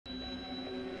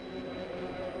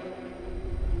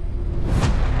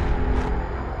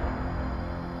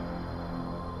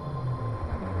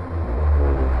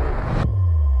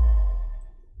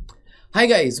Hi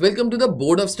guys, welcome to the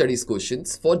Board of Studies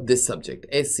questions for this subject,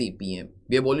 SCPM.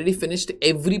 We have already finished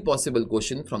every possible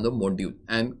question from the module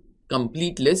and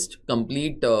complete playlist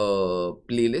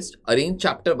arranged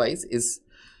chapter wise is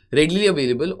readily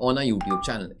available on our YouTube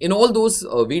channel. In all those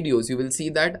videos, you will see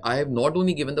that I have not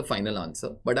only given the final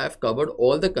answer, but I have covered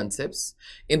all the concepts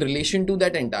in relation to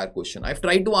that entire question. I've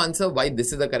tried to answer why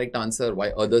this is the correct answer, why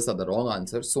others are the wrong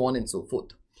answer, so on and so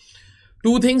forth.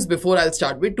 Two things before I'll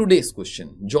start with today's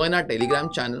question. Join our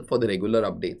Telegram channel for the regular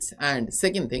updates. And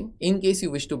second thing, in case you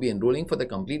wish to be enrolling for the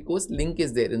complete course, link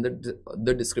is there in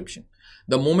the description.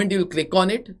 The moment you'll click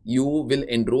on it, you will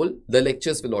enroll. The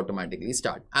lectures will automatically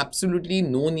start. Absolutely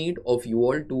no need of you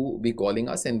all to be calling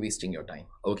us and wasting your time.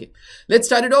 Okay, let's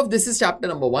start it off. This is chapter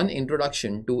number 1,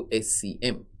 Introduction to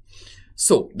SCM.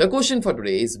 So the question for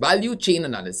today is value chain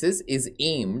analysis is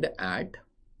aimed at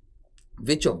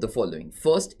which of the following?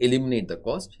 First, eliminate the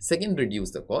cost. Second,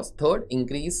 reduce the cost. Third,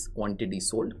 increase quantity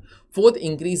sold. Fourth,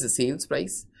 increase the sales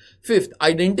price. Fifth,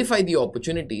 identify the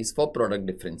opportunities for product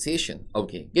differentiation.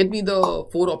 Okay, get me the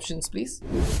 4 options, please.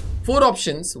 4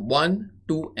 options, 1,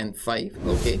 2, and 5.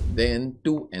 Okay, then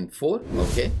 2 and 4.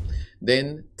 Okay,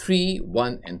 then 3,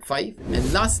 1, and 5.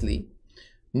 And lastly,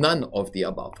 none of the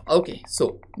above. Okay,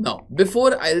 so now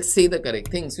before I'll say the correct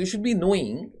things, you should be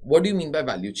knowing what do you mean by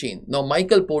value chain. Now,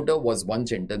 Michael Porter was one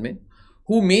gentleman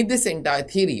who made this entire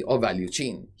theory of value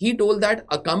chain. He told that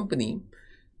a company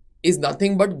is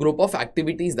nothing but group of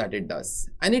activities that it does,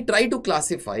 and he tried to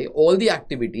classify all the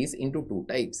activities into 2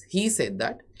 types. He said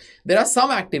that there are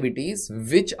some activities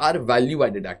which are value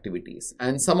added activities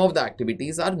and some of the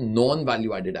activities are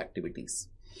non-value added activities.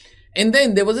 And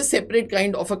then there was a separate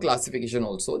kind of a classification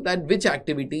also, that which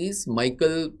activities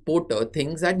Michael Porter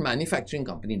thinks that manufacturing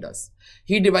company does.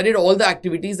 He divided all the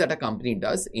activities that a company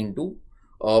does into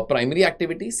primary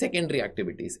activities, secondary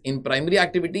activities. In primary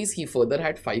activities, he further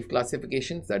had 5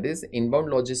 classifications, that is inbound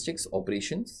logistics,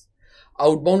 operations,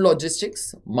 outbound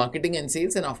logistics, marketing and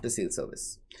sales, and after sales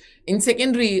service. In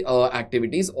secondary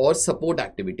activities or support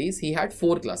activities, he had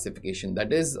 4 classifications,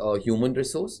 that is human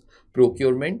resource,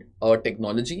 procurement,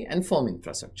 technology, and firm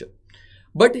infrastructure.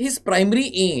 But his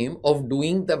primary aim of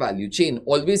doing the value chain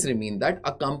always remained that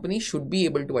a company should be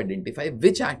able to identify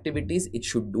which activities it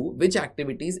should do, which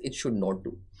activities it should not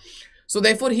do. So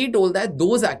therefore, he told that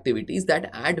those activities that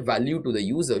add value to the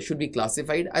user should be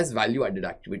classified as value added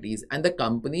activities, and the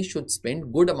company should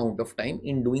spend good amount of time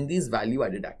in doing these value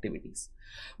added activities.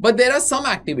 But there are some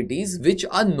activities which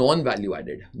are non-value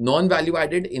added. Non-value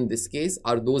added in this case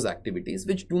are those activities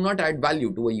which do not add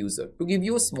value to a user. To give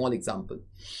you a small example,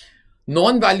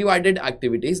 non-value added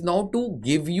activities, now to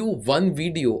give you one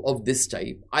video of this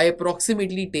type, I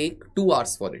approximately take 2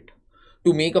 hours for it.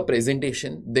 To make a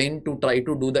presentation, then to try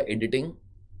to do the editing,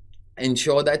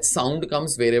 ensure that sound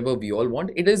comes wherever we all want.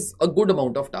 It is a good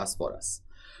amount of task for us.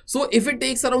 So if it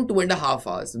takes around 2.5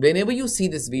 hours, whenever you see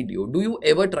this video, do you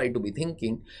ever try to be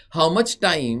thinking, how much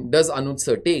time does Anuj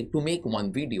sir take to make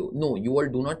one video? No, you all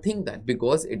do not think that,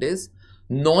 because it is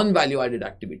non-value added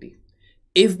activity.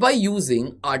 If by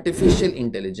using artificial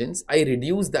intelligence, I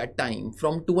reduce that time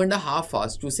from 2.5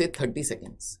 hours to say 30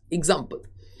 seconds, example.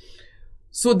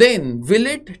 So then, will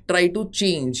it try to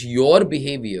change your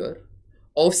behavior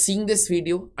of seeing this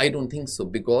video? I don't think so,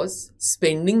 because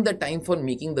spending the time for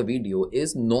making the video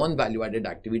is non-value added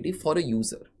activity for a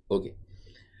user. Okay.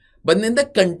 But then the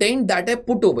content that I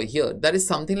put over here, that is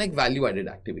something like value added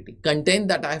activity. Content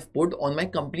that I have put on my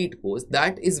complete course,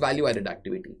 that is value added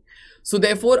activity. So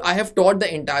therefore, I have taught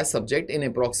the entire subject in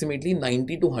approximately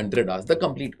 90 to 100 hours, the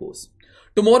complete course.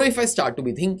 Tomorrow, if I start to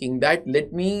be thinking that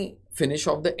let me finish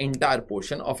off the entire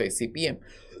portion of SCPM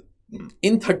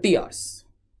in 30 hours,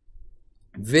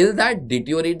 will that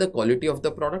deteriorate the quality of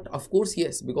the product? Of course,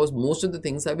 yes, because most of the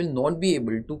things I will not be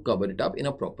able to cover it up in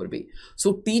a proper way.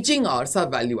 So teaching hours are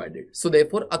value added. So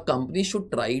therefore, a company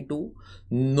should try to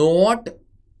not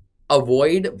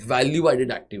avoid value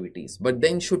added activities, but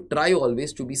then should try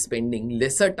always to be spending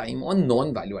lesser time on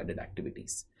non-value added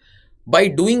activities. By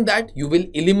doing that, you will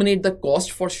eliminate the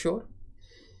cost for sure,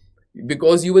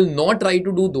 because you will not try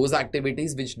to do those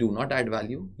activities which do not add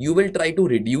value. You will try to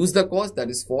reduce the cost, that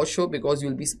is for sure, because you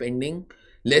will be spending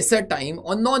lesser time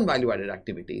on non-value added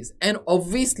activities. And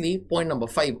obviously, point number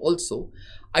 5 also,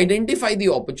 identify the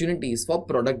opportunities for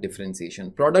product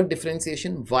differentiation. Product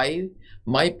differentiation, why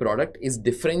my product is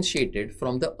differentiated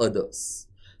from the others.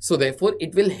 So therefore,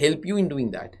 it will help you in doing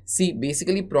that. See,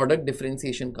 basically product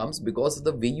differentiation comes because of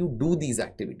the way you do these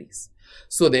activities.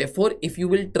 So therefore, if you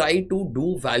will try to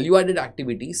do value added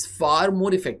activities far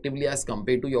more effectively as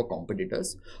compared to your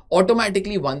competitors,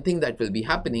 automatically one thing that will be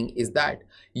happening is that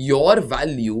your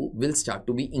value will start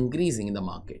to be increasing in the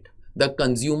market. the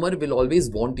consumer will always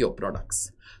want your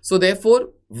products. So therefore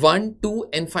 1, 2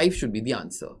 and 5 should be the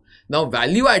answer. Now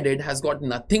value added has got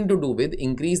nothing to do with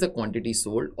increase the quantity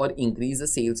sold or increase the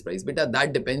sales price. Beta,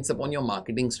 that depends upon your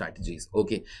marketing strategies.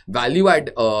 Okay,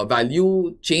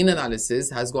 value chain analysis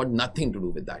has got nothing to do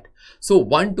with that. So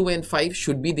 1, 2 and 5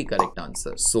 should be the correct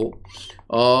answer. So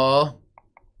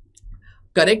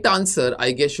correct answer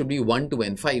I guess should be 1, 2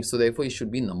 and 5. So therefore it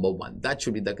should be number 1. That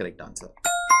should be the correct answer.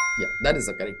 Yeah, that is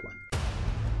the correct one.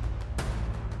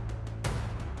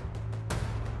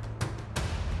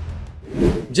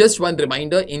 Just one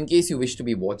reminder, in case you wish to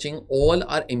be watching all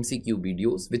our MCQ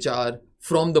videos which are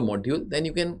from the module, then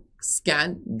you can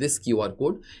scan this QR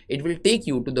code. It will take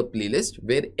you to the playlist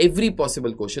where every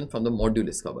possible question from the module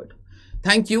is covered.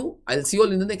 Thank you. I'll see you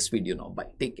all in the next video now. Bye.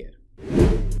 Take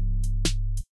care.